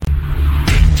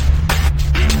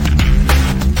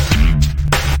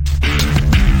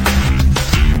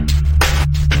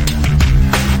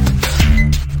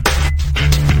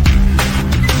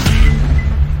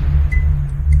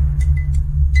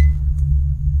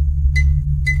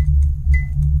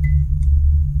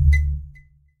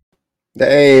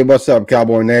Hey, what's up,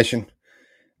 Cowboy Nation?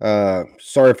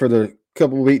 Sorry for the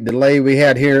couple week delay we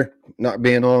had here, not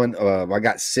being on. I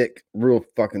got sick, real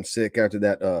fucking sick after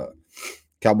that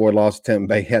Cowboy loss to Tampa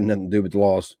Bay. Had nothing to do with the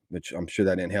loss, which I'm sure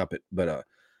that didn't help it. But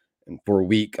and for a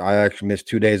week, I actually missed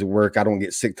 2 days of work. I don't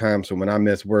get sick time, so when I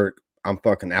miss work, I'm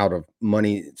fucking out of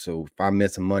money. So if I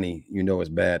miss some money, you know it's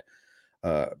bad.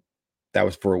 Uh, that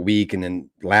was for a week, and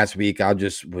then last week I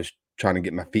just was trying to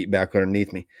get my feet back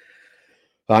underneath me.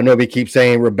 I know we keep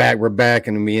saying we're back,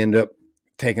 and we end up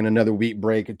taking another week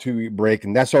break, a 2 week break,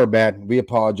 and that's our bad. We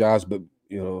apologize, but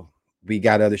we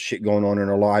got other shit going on in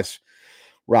our lives.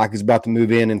 Rock is about to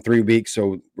move in 3 weeks,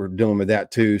 so we're dealing with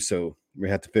that too. So we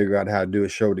have to figure out how to do a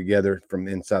show together from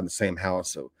inside the same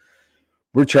house. So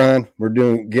we're trying. We're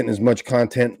getting as much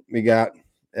content we got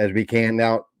as we can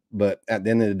out. But at the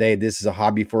end of the day, this is a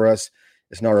hobby for us.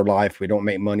 It's not our life. We don't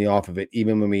make money off of it.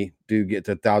 Even when we do get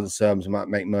to 1,000 subs, we might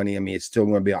make money. I mean, it's still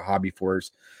going to be a hobby for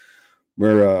us.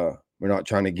 We're not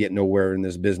trying to get nowhere in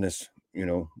this business.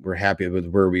 We're happy with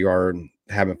where we are and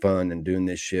having fun and doing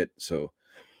this shit. So,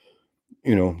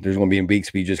 there's going to be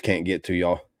weeks we just can't get to,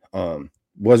 y'all.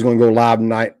 Was going to go live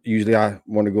tonight. Usually I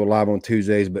want to go live on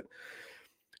Tuesdays, but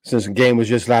since the game was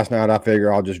just last night, I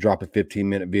figure I'll just drop a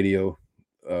 15-minute video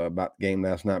about the game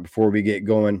last night. Before we get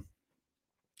going,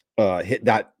 hit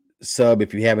that sub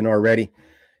if you haven't already.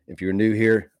 If you're new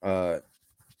here,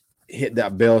 hit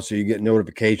that bell so you get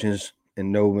notifications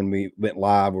and know when we went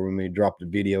live or when we dropped the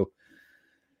video.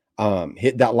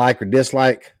 Hit that like or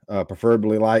dislike,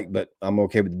 preferably like, but I'm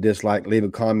okay with the dislike. Leave a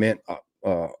comment.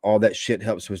 All that shit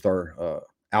helps with our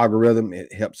algorithm.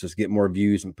 It helps us get more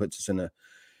views and puts us in a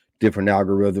different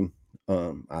algorithm.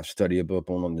 I've studied up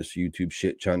on this YouTube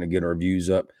shit trying to get our views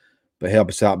up, but help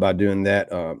us out by doing that.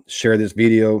 Share this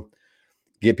video,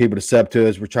 get people to sub to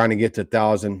us. We're trying to get to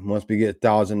 1,000. Once we get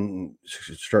 1,000,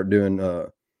 start doing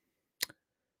the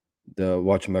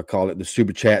the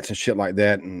super chats and shit like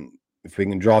that. And if we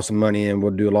can draw some money in,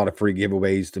 we'll do a lot of free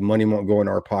giveaways. The money won't go in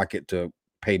our pocket to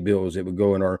pay bills. It would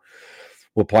go in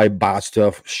we'll probably buy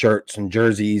stuff, shirts and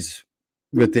jerseys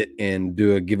with it and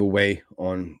do a giveaway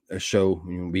on a show.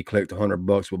 We collect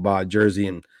 $100, we'll buy a jersey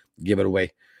and give it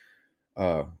away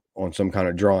on some kind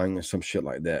of drawing or some shit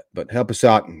like that. But help us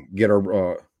out and get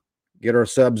our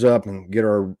subs up and get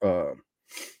our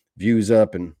views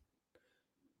up, and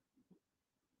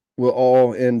we'll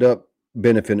all end up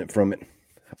benefiting from it.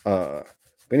 But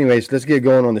anyways, let's get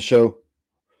going on the show.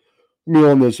 Me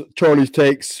on this Charlie's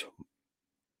takes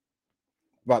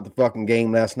about the fucking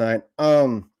game last night.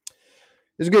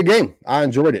 It's a good game. I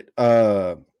enjoyed it.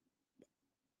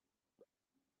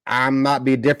 I might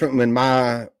be different when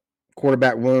my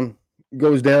quarterback one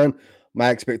goes down. My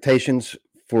expectations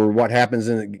for what happens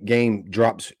in the game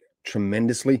drops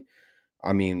tremendously.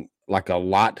 I mean, like a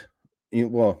lot.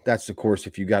 Well, that's of course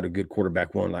if you got a good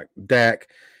quarterback one like Dak,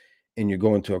 and you're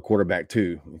going to a quarterback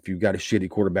two. If you got a shitty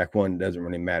quarterback one, it doesn't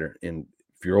really matter. And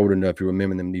if you're old enough, you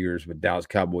remember them years with Dallas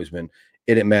Cowboys when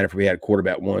it didn't matter if we had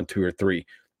quarterback 1, 2, or 3.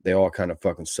 They all kind of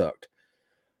fucking sucked.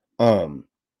 But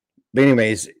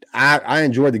anyways, I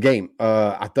enjoyed the game.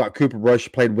 I thought Cooper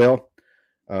Rush played well.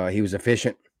 He was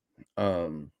efficient. I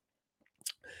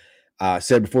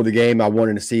said before the game I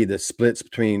wanted to see the splits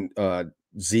between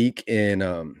Zeke and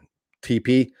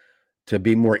TP to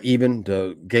be more even.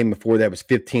 The game before that was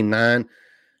 15-9.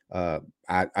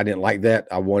 I didn't like that.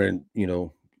 I wanted,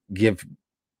 give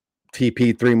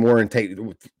TP 3 more and take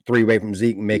 3 away from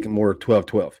Zeke and make it more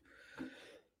 12-12.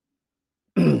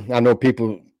 I know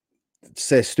people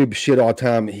say stupid shit all the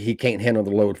time. He can't handle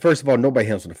the load. First of all, nobody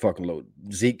handles the fucking load.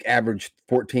 Zeke averaged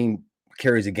 14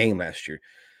 carries a game last year.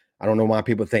 I don't know why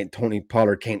people think Tony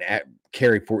Pollard can't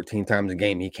carry 14 times a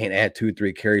game. He can't add 2,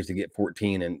 3 carries to get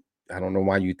 14, and I don't know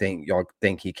why y'all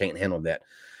think he can't handle that.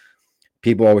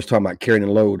 People always talk about carrying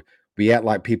the load. We act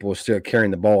like people are still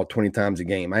carrying the ball 20 times a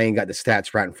game. I ain't got the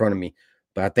stats right in front of me,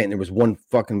 but I think there was one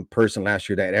fucking person last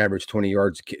year that averaged 20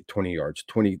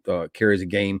 carries a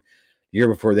game. The year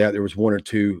before that, there was 1 or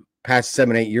 2. Past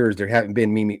 7, 8 years, there haven't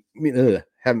been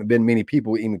many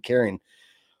people even carrying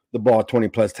the ball 20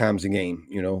 plus times a game.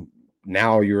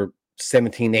 Now you're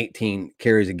 17, 18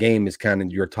 carries a game is kind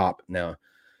of your top now.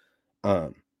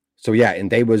 So yeah, and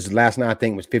they was last night, I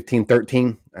think it was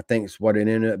 15-13. I think it's what it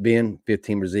ended up being.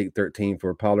 15 for Zeke, 13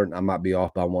 for Pollard. I might be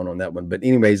off by 1 on that one. But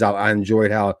anyways, I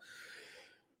enjoyed how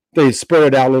they spread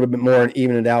it out a little bit more and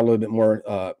even it out a little bit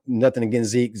more. Nothing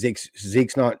against Zeke.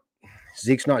 Zeke's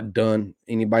not done.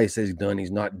 Anybody says he's done,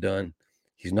 he's not done.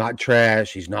 He's not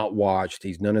trash. He's not washed.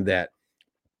 He's none of that.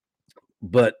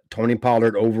 But Tony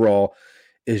Pollard overall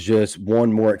is just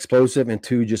one, more explosive, and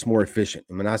two, just more efficient.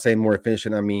 And when I say more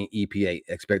efficient, I mean EPA,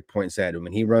 expect points added.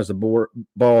 When he runs the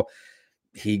ball,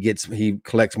 he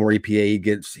collects more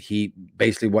EPA. He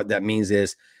basically, what that means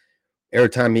is every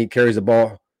time he carries the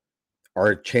ball,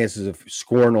 our chances of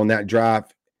scoring on that drive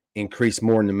increase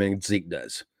more than when Zeke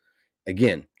does.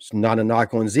 Again, it's not a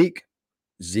knock on Zeke.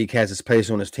 Zeke has his place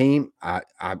on his team. I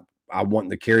want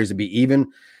the carries to be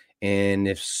even. And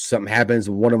if something happens,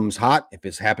 one of them's hot. If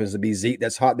it happens to be Zeke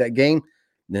that's hot that game,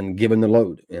 then give him the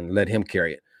load and let him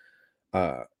carry it.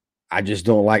 I just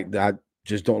don't like that.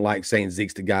 Just don't like saying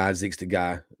Zeke's the guy. Zeke's the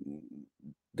guy.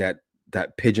 That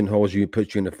pigeonholes you,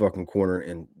 puts you in the fucking corner,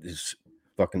 and is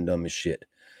fucking dumb as shit.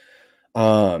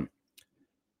 What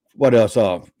else?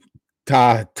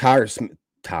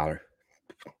 Tyler.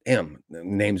 Damn, the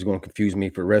name's going to confuse me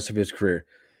for the rest of his career.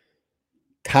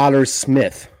 Tyler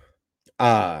Smith.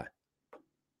 Man,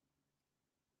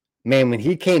 when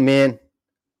he came in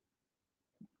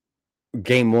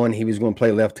game one, he was going to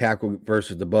play left tackle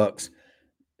versus the Bucs.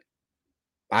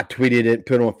 I tweeted it,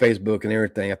 put it on Facebook and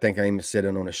everything. I think I even said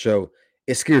it on the show.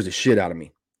 It scares the shit out of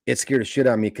me. It scared the shit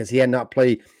out of me because he had not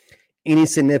played any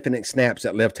significant snaps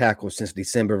at left tackle since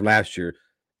December of last year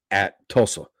at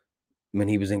Tulsa when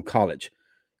he was in college.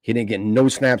 He didn't get no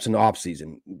snaps in the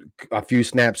offseason. A few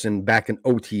snaps back in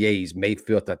OTAs, May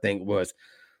 5th, I think it was.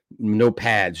 No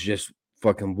pads, just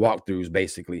fucking walkthroughs,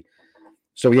 basically.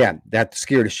 So, yeah, that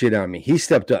scared the shit out of me. He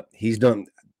stepped up. He's done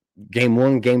game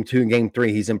 1, game 2, and game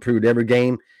 3. He's improved every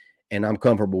game, and I'm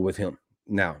comfortable with him.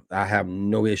 Now, I have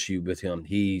no issue with him.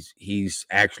 He's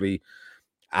actually,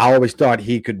 I always thought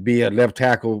he could be a left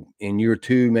tackle in year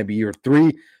 2, maybe year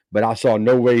 3, but I saw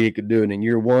no way he could do it in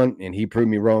year 1, and he proved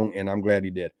me wrong, and I'm glad he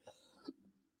did.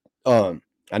 I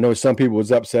know some people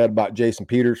was upset about Jason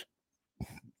Peters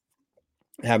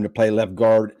having to play left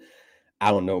guard.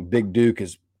 I don't know. Big Duke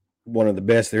is one of the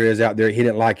best there is out there. He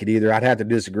didn't like it either. I'd have to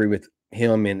disagree with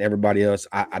him and everybody else.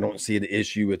 I don't see the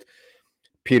issue with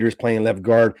Peters playing left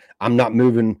guard. I'm not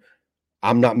moving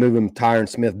Tyron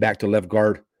Smith back to left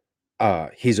guard.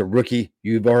 He's a rookie.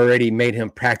 You've already made him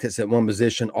practice at one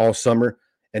position all summer,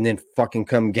 and then fucking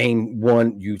come game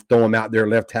 1, you throw him out there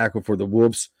left tackle for the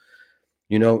Wolves,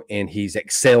 and he's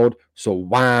excelled. So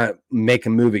why make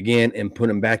him move again and put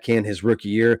him back in his rookie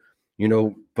year?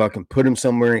 Fucking put him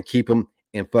somewhere and keep him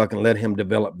and fucking let him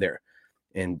develop there.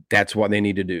 And that's what they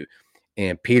need to do.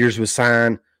 And Peters was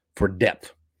signed for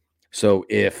depth. So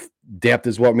if depth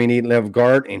is what we need left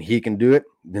guard and he can do it,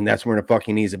 then that's where the fuck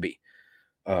he needs to be.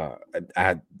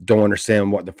 I don't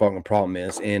understand what the fucking problem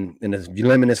is. And in the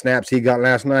limited snaps he got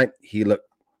last night, he looked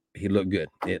good.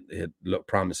 It looked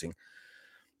promising.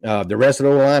 The rest of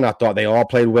the line, I thought they all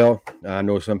played well. I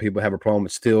know some people have a problem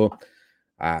with Steele.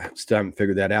 I still haven't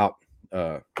figured that out.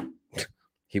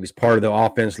 He was part of the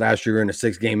offense last year in a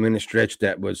 6-game winning stretch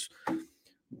that was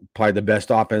probably the best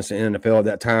offense in the NFL at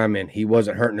that time, and he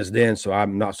wasn't hurting us then, so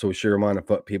I'm not so sure why the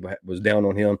fuck people was down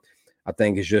on him. I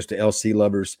think it's just the LC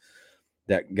lovers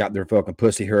that got their fucking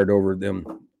pussy hurt over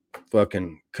them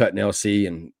fucking cutting LC,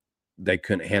 and they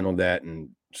couldn't handle that, and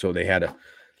so they had to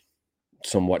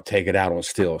somewhat take it out on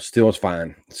Steele. Steele's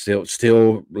fine.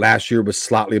 Still last year was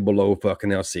slightly below fucking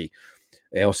LC.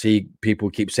 LC, people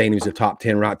keep saying he's a top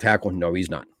 10 right tackle. No, he's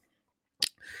not.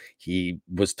 He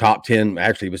was top 10.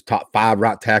 Actually, he was top 5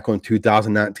 right tackle in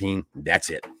 2019. That's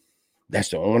it. That's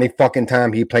the only fucking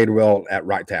time he played well at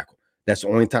right tackle. That's the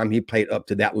only time he played up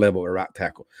to that level at right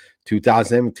tackle.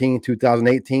 2017,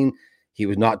 2018, he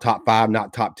was not top 5,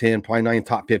 not top 10, probably not even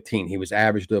top 15. He was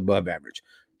average to above average.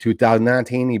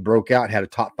 2019, he broke out, had a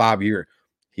top 5 year.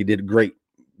 He did great.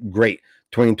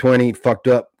 2020, fucked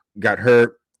up, got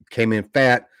hurt, came in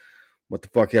fat. What the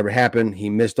fuck ever happened? He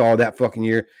missed all that fucking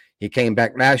year. He came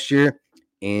back last year,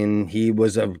 and he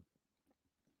was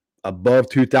above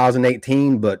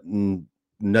 2018, but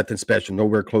nothing special,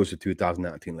 nowhere close to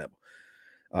 2019 level.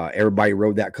 Everybody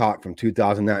rode that cock from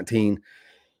 2019,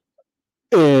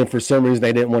 and for some reason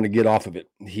they didn't want to get off of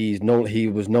it. He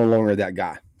was no longer that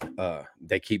guy.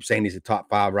 They keep saying he's a top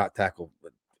 5 right tackle,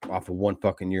 but off of one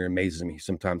fucking year amazes me.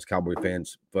 Sometimes Cowboy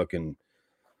fans fucking,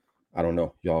 I don't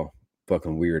know, y'all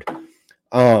fucking weird.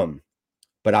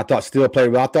 But I thought Steele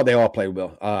played well. I thought they all played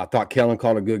well. I thought Kellen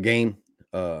called a good game.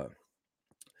 I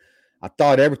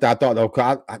thought everything.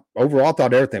 Overall, I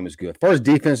thought everything was good. As far as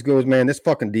defense goes, man, this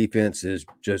fucking defense is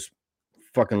just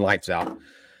fucking lights out.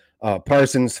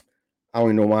 Parsons, I don't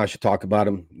even know why I should talk about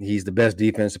him. He's the best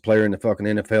defensive player in the fucking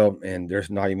NFL, and there's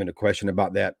not even a question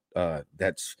about that.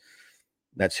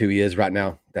 That's who he is right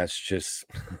now. That's just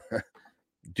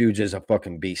dude's just a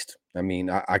fucking beast. I mean,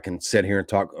 I can sit here and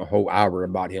talk a whole hour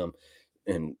about him,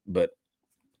 but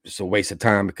it's a waste of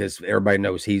time because everybody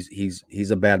knows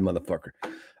he's a bad motherfucker.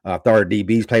 I thought our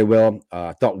DBs played well.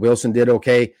 I thought Wilson did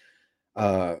okay.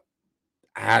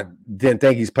 I didn't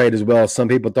think he's played as well as some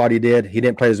people thought he did. He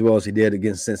didn't play as well as he did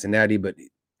against Cincinnati, but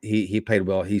he played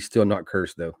well. He's still not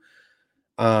cursed though.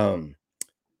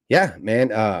 Yeah,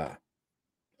 man.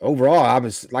 Overall, I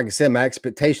was, like I said, my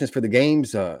expectations for the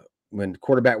games when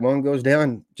quarterback one goes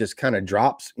down just kind of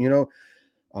drops.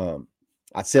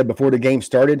 I said before the game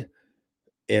started,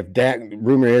 if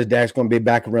rumor is Dak's going to be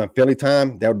back around Philly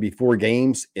time, that would be 4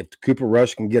 games. If Cooper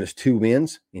Rush can get us 2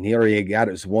 wins, and he already got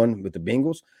us 1 with the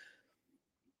Bengals,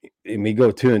 and we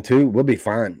go 2-2, we'll be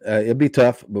fine. It'll be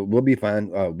tough, but we'll be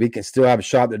fine. We can still have a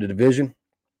shot at the division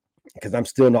because I'm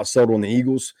still not sold on the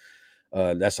Eagles.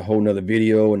 That's a whole nother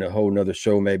video and a whole nother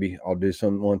show. Maybe I'll do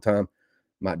something one time.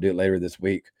 Might do it later this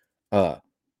week. But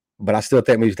I still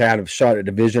think we should have a shot at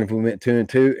division if we went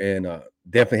 2-2, and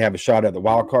definitely have a shot at the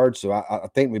wild card. So I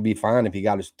think we'd be fine if he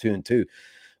got us 2-2.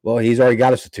 Well, he's already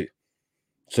got us to 2.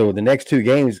 So the next 2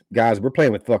 games, guys, we're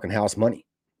playing with fucking house money.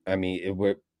 I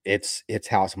mean, it's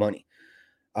house money.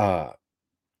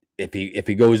 If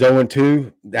he goes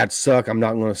 0-2, that suck. I'm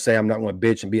not going to say I'm not going to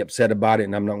bitch and be upset about it,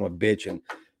 and I'm not going to bitch and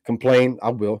complain. I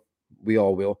will. We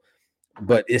all will.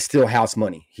 But it's still house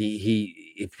money.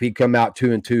 If he come out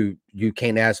 2-2, you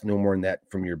can't ask no more than that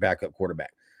from your backup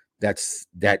quarterback. That's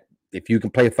that. If you can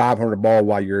play 500 ball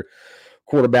while your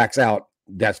quarterback's out,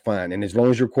 that's fine. And as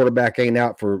long as your quarterback ain't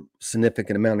out for a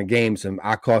significant amount of games, and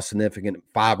I call significant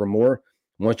 5 or more,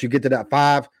 once you get to that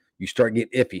 5, you start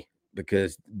getting iffy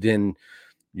because then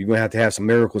you're going to have some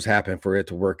miracles happen for it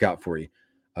to work out for you.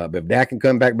 But if Dak can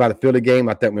come back by the Philly game,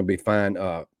 I think we'll be fine.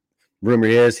 Rumor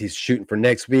is he's shooting for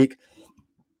next week.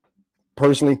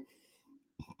 Personally,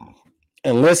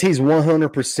 unless he's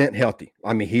 100% healthy,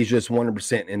 I mean, he's just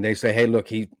 100%, and they say, hey, look,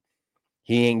 he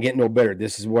ain't getting no better.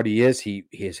 This is what he is.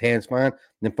 His hand's fine.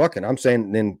 Then fuck it. I'm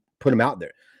saying then put him out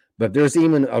there. But if there's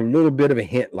even a little bit of a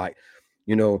hint, like,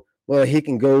 well, he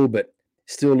can go, but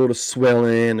still a little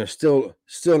swelling, or still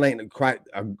ain't quite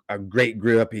a great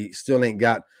grip. He still ain't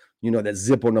got, that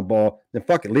zip on the ball. Then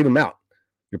fuck it, leave him out.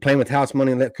 You're playing with house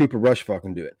money, and let Cooper Rush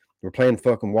fucking do it. We're playing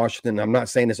fucking Washington. I'm not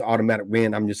saying it's an automatic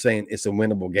win. I'm just saying it's a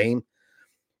winnable game,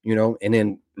 and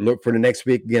then look for the next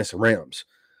week against the Rams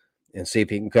and see if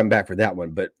he can come back for that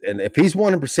one. And if he's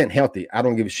 100% healthy, I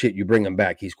don't give a shit. You bring him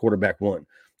back. He's quarterback 1.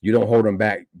 You don't hold him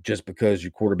back just because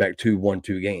you're quarterback 2, won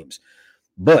 2 games.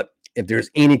 But if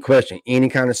there's any question, any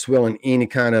kind of swelling, any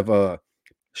kind of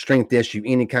strength issue,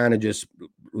 any kind of just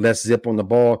less zip on the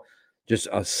ball, just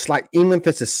a slight, even if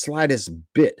it's the slightest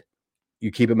bit,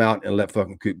 you keep him out and let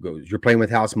fucking Coop go. You're playing with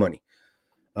house money.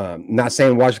 Not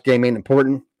saying Washington game ain't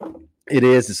important. It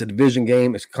is. It's a division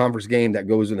game. It's a conference game that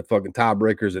goes into fucking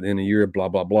tiebreakers at the end of the year, blah,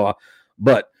 blah, blah.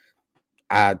 But,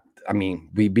 I mean,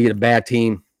 we beat a bad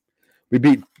team. We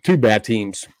beat 2 bad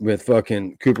teams with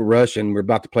fucking Cooper Rush, and we're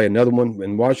about to play another one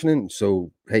in Washington.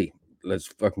 So, hey, let's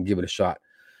fucking give it a shot.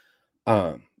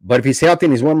 But if he's healthy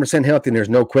and he's 1% healthy, and there's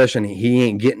no question he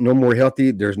ain't getting no more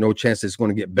healthy, there's no chance it's going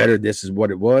to get better. This is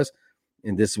what it was,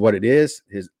 and this is what it is,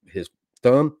 his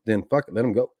thumb, then fuck it, let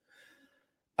him go.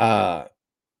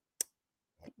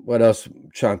 What else?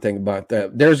 I'm trying to think about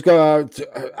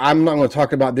that. I'm not going to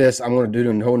talk about this. I'm going to do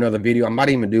a whole nother video. I might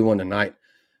even do one tonight.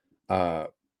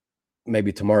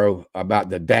 Maybe tomorrow about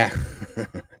the Dak.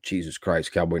 Jesus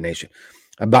Christ, Cowboy Nation.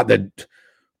 About the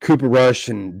Cooper Rush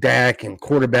and Dak and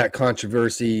quarterback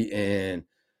controversy. And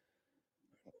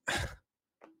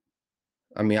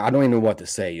I mean, I don't even know what to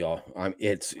say, y'all.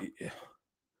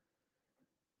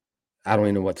 I don't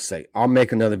even know what to say. I'll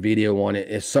make another video on it.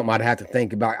 It's something I'd have to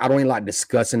think about. I don't even like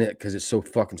discussing it because it's so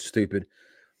fucking stupid.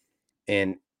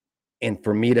 And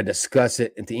for me to discuss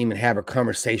it and to even have a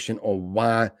conversation on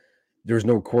why there's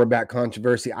no quarterback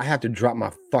controversy, I have to drop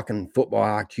my fucking football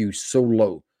IQ so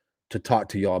low to talk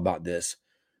to y'all about this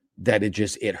that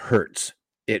it hurts.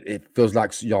 It feels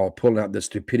like y'all pulling out the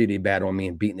stupidity bat on me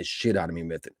and beating the shit out of me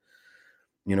with it.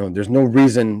 There's no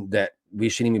reason that we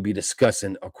shouldn't even be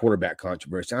discussing a quarterback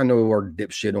controversy. I know our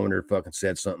dipshit owner fucking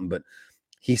said something, but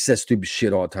he says stupid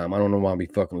shit all the time. I don't know why we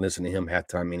fucking listen to him half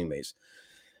the time anyways.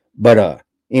 But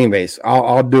anyways,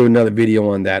 I'll do another video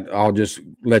on that. I'll just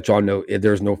let y'all know if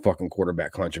there's no fucking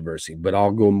quarterback controversy, but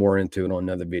I'll go more into it on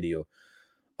another video.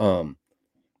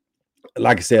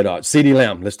 Like I said, CeeDee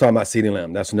Lamb. Let's talk about CeeDee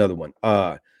Lamb. That's another one.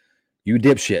 You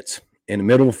dipshits. In the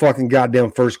middle of the fucking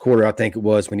goddamn first quarter, I think it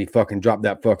was, when he fucking dropped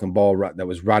that fucking ball that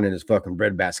was right in his fucking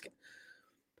breadbasket.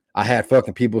 I had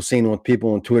fucking people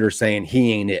on Twitter saying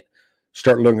he ain't it.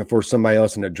 Start looking for somebody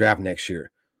else in the draft next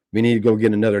year. We need to go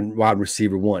get another wide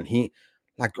receiver 1.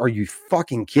 Like, are you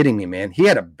fucking kidding me, man? He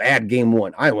had a bad game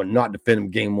one. I would not defend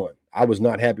him game one. I was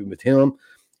not happy with him.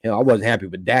 I wasn't happy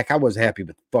with Dak. I wasn't happy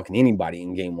with fucking anybody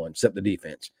in game one except the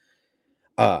defense.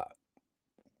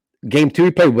 Game two,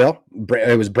 he played well.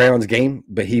 It was Brown's game,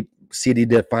 but CD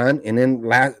did fine. And then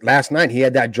last night, he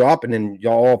had that drop, and then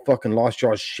y'all all fucking lost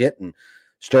y'all's shit and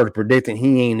started predicting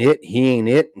he ain't it.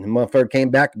 And the motherfucker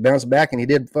came back, bounced back, and he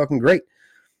did fucking great.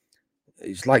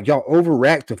 It's like y'all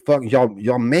overreact to fucking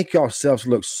y'all make yourselves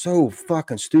look so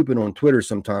fucking stupid on Twitter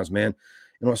sometimes, man.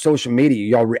 And on social media,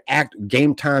 y'all react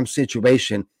game time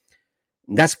situation.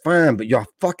 That's fine, but y'all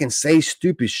fucking say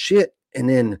stupid shit, and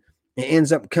then it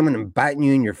ends up coming and biting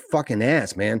you in your fucking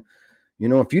ass, man.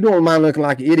 If you don't mind looking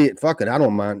like an idiot, fuck it. I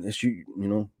don't mind. It's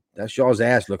that's y'all's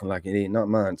ass looking like an idiot, not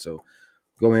mine. So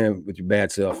go ahead with your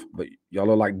bad self, but y'all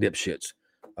look like dipshits.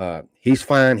 He's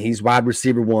fine. He's wide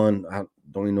receiver one. I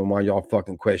don't even know why y'all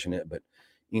fucking question it, but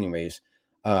anyways,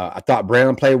 I thought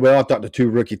Brown played well. I thought the two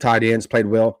rookie tight ends played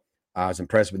well. I was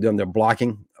impressed with them. They're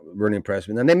blocking. Really impressed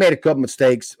with them. And they made a couple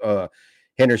mistakes.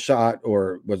 Hendershot,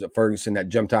 or was it Ferguson, that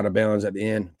jumped out of bounds at the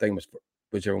end? I think it was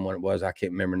whichever one it was. I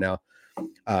can't remember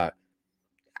now.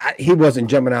 He wasn't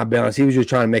jumping out of bounds. He was just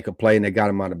trying to make a play, and they got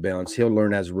him out of bounds. He'll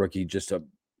learn as a rookie just to,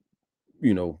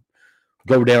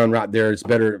 go down right there. It's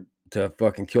better to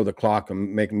fucking kill the clock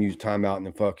and make him use timeout and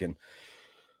then fucking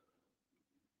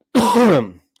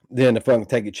then to fucking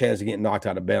take a chance of getting knocked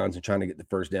out of bounds and trying to get the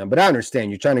first down. But I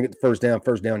understand you're trying to get the first down.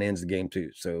 First down ends the game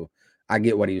too. So I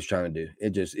get what he was trying to do.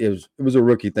 It was a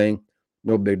rookie thing.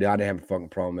 No big deal. I didn't have a fucking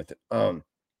problem with it.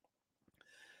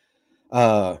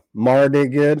 Mara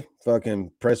did good. Fucking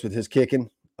impressed with his kicking.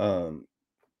 Like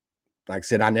I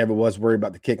said, I never was worried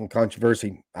about the kicking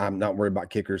controversy. I'm not worried about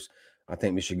kickers. I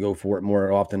think we should go for it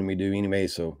more often than we do anyway.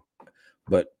 So,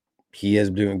 but he is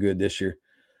doing good this year.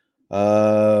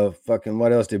 Fucking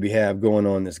what else did we have going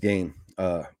on this game?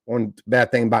 One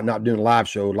bad thing about not doing live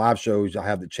shows, y'all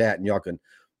have the chat and y'all can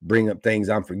bring up things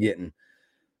I'm forgetting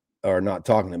or not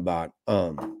talking about.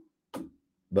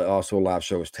 But also live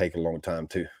shows take a long time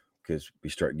too, because we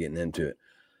start getting into it.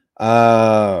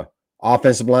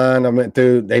 Offensive line, I went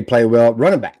through, they play well.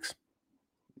 Running backs.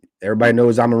 Everybody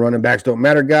knows I'm a running backs don't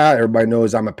matter guy. Everybody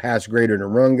knows I'm a pass greater than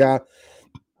run guy.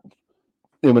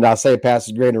 And when I say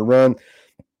pass greater than run,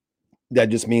 that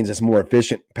just means it's more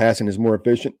efficient. Passing is more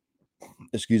efficient.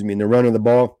 Excuse me. And the running the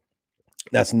ball,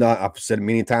 that's not, I've said it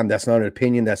many times, that's not an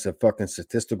opinion. That's a fucking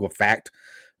statistical fact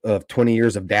of 20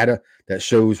 years of data that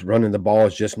shows running the ball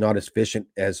is just not as efficient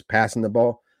as passing the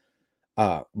ball.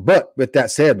 But with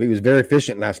that said, he was very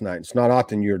efficient last night. It's not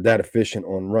often you're that efficient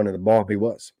on running the ball. He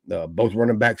was. Both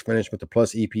running backs finished with the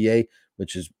plus EPA,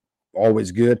 which is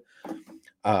always good.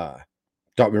 Thought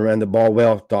we ran the ball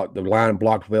well. Thought the line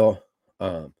blocked well.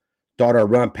 Thought our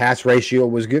run-pass ratio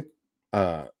was good.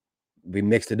 We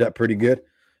mixed it up pretty good.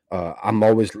 I'm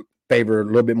always favor a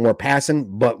little bit more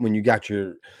passing, but when you got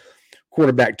your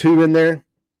quarterback 2 in there,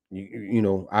 you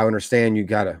know, I understand you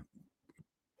got to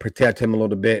protect him a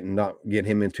little bit and not get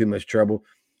him in too much trouble.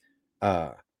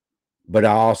 But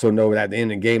I also know that at the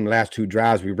end of the game, the last 2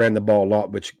 drives, we ran the ball a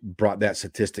lot, which brought that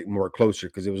statistic more closer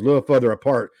because it was a little further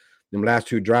apart. The last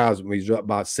 2 drives, we was up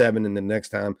by 7, and the next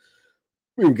time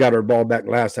we got our ball back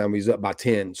last time, we was up by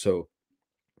 10. So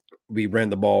we ran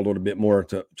the ball a little bit more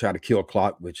to try to kill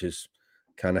clock, which is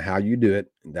kind of how you do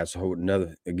it. And that's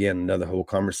another whole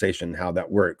conversation, how that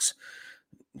works.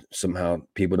 Somehow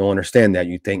people don't understand that.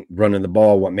 You think running the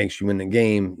ball, what makes you win the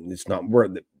game, it's not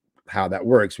worth it. How that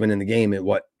works. Winning the game is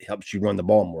what helps you run the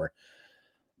ball more.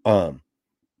 But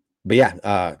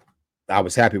yeah, I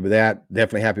was happy with that.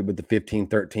 Definitely happy with the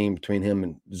 15-13 between him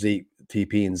and Zeke,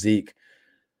 TP and Zeke.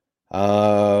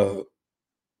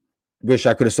 Wish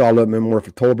I could have saw a little bit more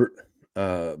for Tolbert,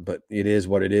 but it is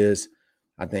what it is.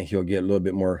 I think he'll get a little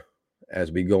bit more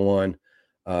as we go on.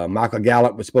 Michael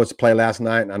Gallup was supposed to play last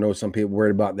night, and I know some people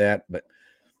worried about that, but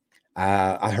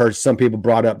I heard some people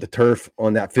brought up the turf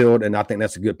on that field, and I think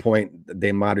that's a good point.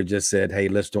 They might have just said, "Hey,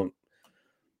 let's don't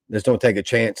take a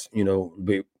chance. You know,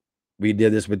 we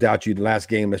did this without you the last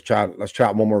game. Let's try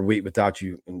it one more week without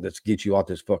you, and let's get you off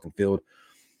this fucking field."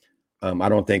 I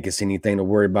don't think it's anything to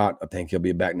worry about. I think he'll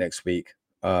be back next week.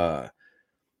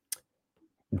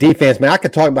 Defense, man, I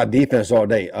could talk about defense all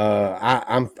day.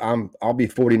 I'll be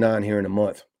 49 here in a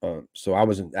month. So I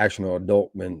was actually an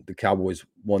adult when the Cowboys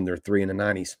won their 3 in the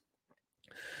 90s.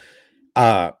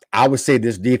 I would say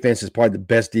this defense is probably the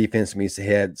best defense we've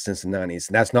had since the 90s.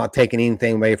 And that's not taking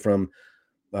anything away from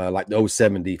like the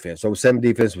 07 defense. 07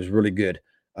 defense was really good.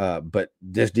 But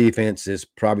this defense is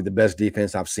probably the best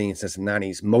defense I've seen since the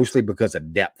 90s, mostly because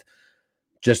of depth,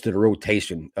 just to the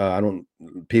rotation.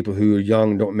 People who are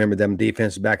young don't remember them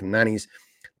defenses back in the 90s.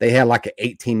 they had like an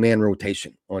 18-man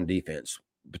rotation on defense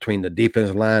between the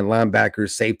defensive line,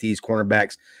 linebackers, safeties,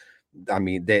 cornerbacks. I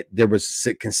mean, there was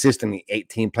consistently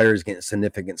 18 players getting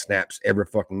significant snaps every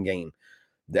fucking game.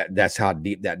 That's how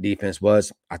deep that defense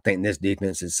was. I think this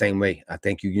defense is the same way. I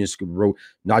think you can just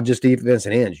not just defense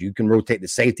and ends. You can rotate the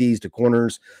safeties, the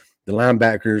corners, the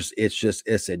linebackers.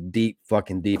 It's a deep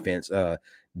fucking defense.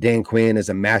 Dan Quinn is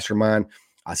a mastermind.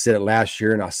 I said it last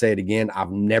year and I'll say it again.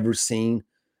 I'm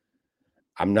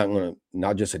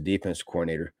not just a defense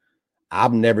coordinator.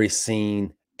 I've never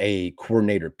seen a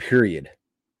coordinator, period,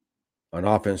 an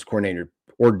offense coordinator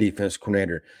or defense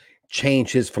coordinator,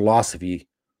 change his philosophy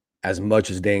as much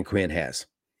as Dan Quinn has.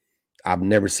 I've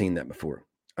never seen that before.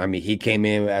 I mean, he came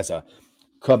in as a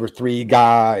cover 3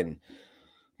 guy and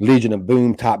Legion of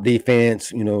Boom top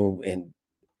defense, and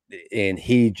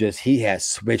he has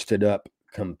switched it up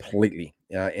completely.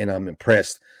 And I'm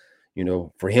impressed,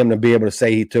 for him to be able to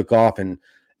say he took off and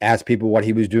ask people what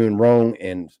he was doing wrong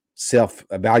and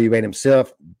self-evaluate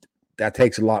himself. That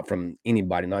takes a lot from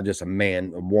anybody, not just a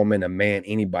man, a woman, a man,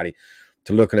 anybody,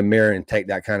 to look in the mirror and take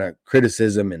that kind of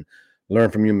criticism and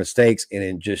learn from your mistakes and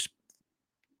then just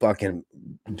fucking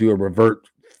do a revert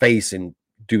face and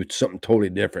do something totally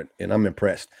different. And I'm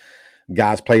impressed.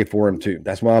 Guys play for him too.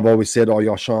 That's why I've always said, all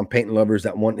y'all Sean Payton lovers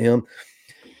that want him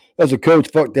as a coach,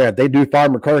 fuck that. They do fire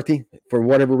McCarthy for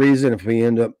whatever reason. If we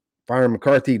end up firing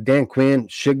McCarthy, Dan Quinn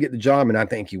should get the job, and I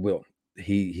think he will.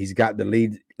 He's got the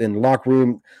lead in the locker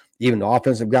room. Even the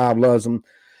offensive guy loves him.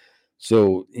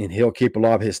 So, and he'll keep a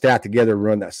lot of his staff together,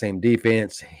 run that same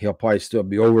defense. He'll probably still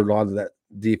be over a lot of that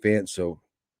defense. So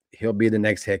he'll be the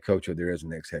next head coach if there is a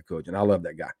next head coach. And I love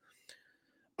that guy.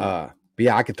 But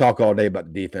yeah, I could talk all day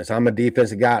about the defense. I'm a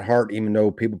defensive guy at heart, even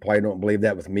though people probably don't believe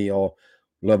that with me, all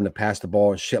loving to pass the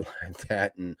ball and shit like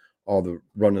that and all the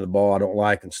running the ball I don't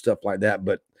like and stuff like that.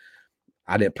 But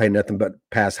I didn't play nothing but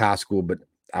past high school, but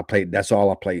that's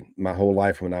all I played my whole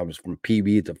life when I was from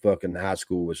PB to fucking high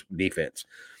school was defense.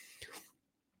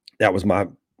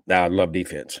 I love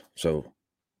defense. So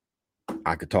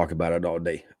I could talk about it all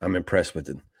day. I'm impressed with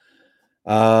it.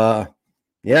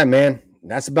 Yeah, man,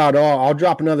 that's about all. I'll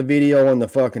drop another video on the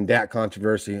fucking Dak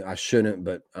controversy. I shouldn't,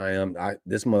 but I am.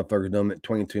 This motherfucker's done at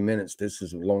 22 minutes. This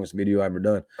is the longest video I've ever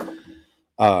done.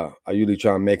 I usually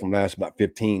try and make them last about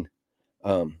 15.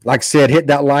 Like I said, hit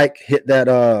that like, hit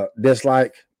that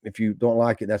dislike. If you don't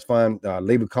like it, that's fine.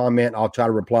 Leave a comment. I'll try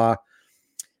to reply.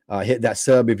 Hit that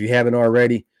sub if you haven't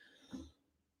already.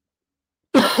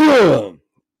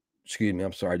 Excuse me.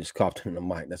 I'm sorry. I just coughed in the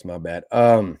mic. That's my bad.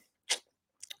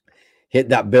 Hit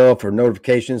that bell for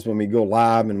notifications when we go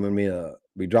live and when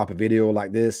we drop a video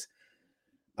like this.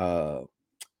 I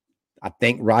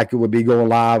think Rika will be going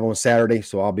live on Saturday,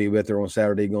 so I'll be with her on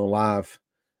Saturday going live.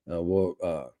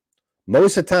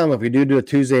 Most of the time, if we do a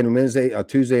Tuesday and a Wednesday, a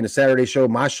Tuesday and a Saturday show,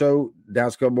 my show,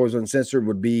 Dallas Cowboys Uncensored,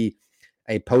 would be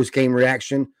a post-game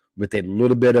reaction with a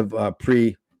little bit of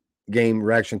pre-game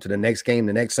reaction to the next game,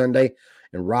 the next Sunday.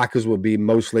 And Rika's will be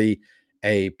mostly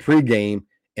a pre-game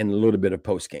and a little bit of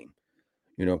post-game.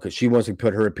 Because she wants to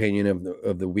put her opinion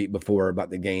of the week before about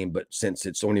the game. But since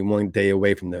it's only one day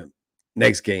away from the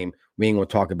next game, we ain't going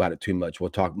to talk about it too much.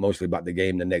 We'll talk mostly about the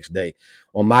game the next day.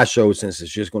 On my show, since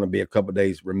it's just going to be a couple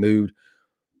days removed,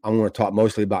 I'm going to talk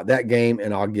mostly about that game,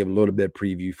 and I'll give a little bit of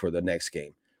preview for the next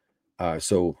game.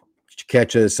 So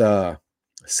catch us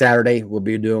Saturday. We'll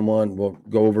be doing one. We'll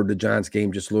go over the Giants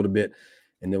game just a little bit,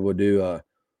 and then we'll do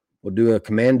a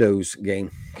Commanders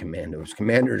game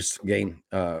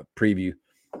preview.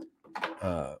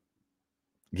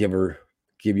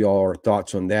 Give you all our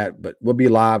thoughts on that, but we'll be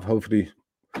live. Hopefully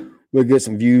we'll get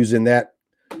some views in that.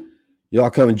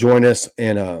 Y'all come and join us,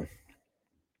 and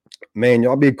man,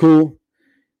 y'all be cool.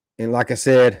 And like I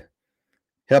said,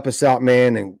 help us out,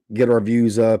 man, and get our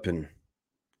views up, and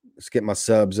let's get my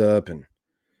subs up, and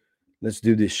let's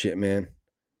do this shit, man.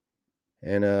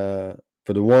 And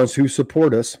for the ones who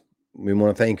support us, we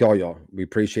want to thank all y'all. We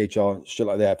appreciate y'all, shit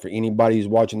like that. For anybody who's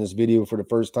watching this video for the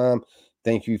first time,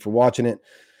 thank you for watching it.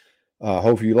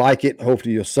 Hopefully you like it.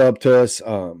 Hopefully you'll sub to us.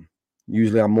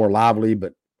 Usually I'm more lively, but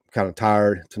I'm kind of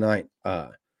tired tonight.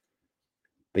 But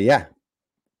yeah.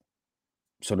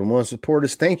 So the ones who support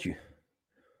us, thank you.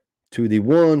 To the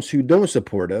ones who don't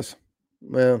support us,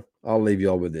 well, I'll leave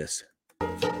y'all with this.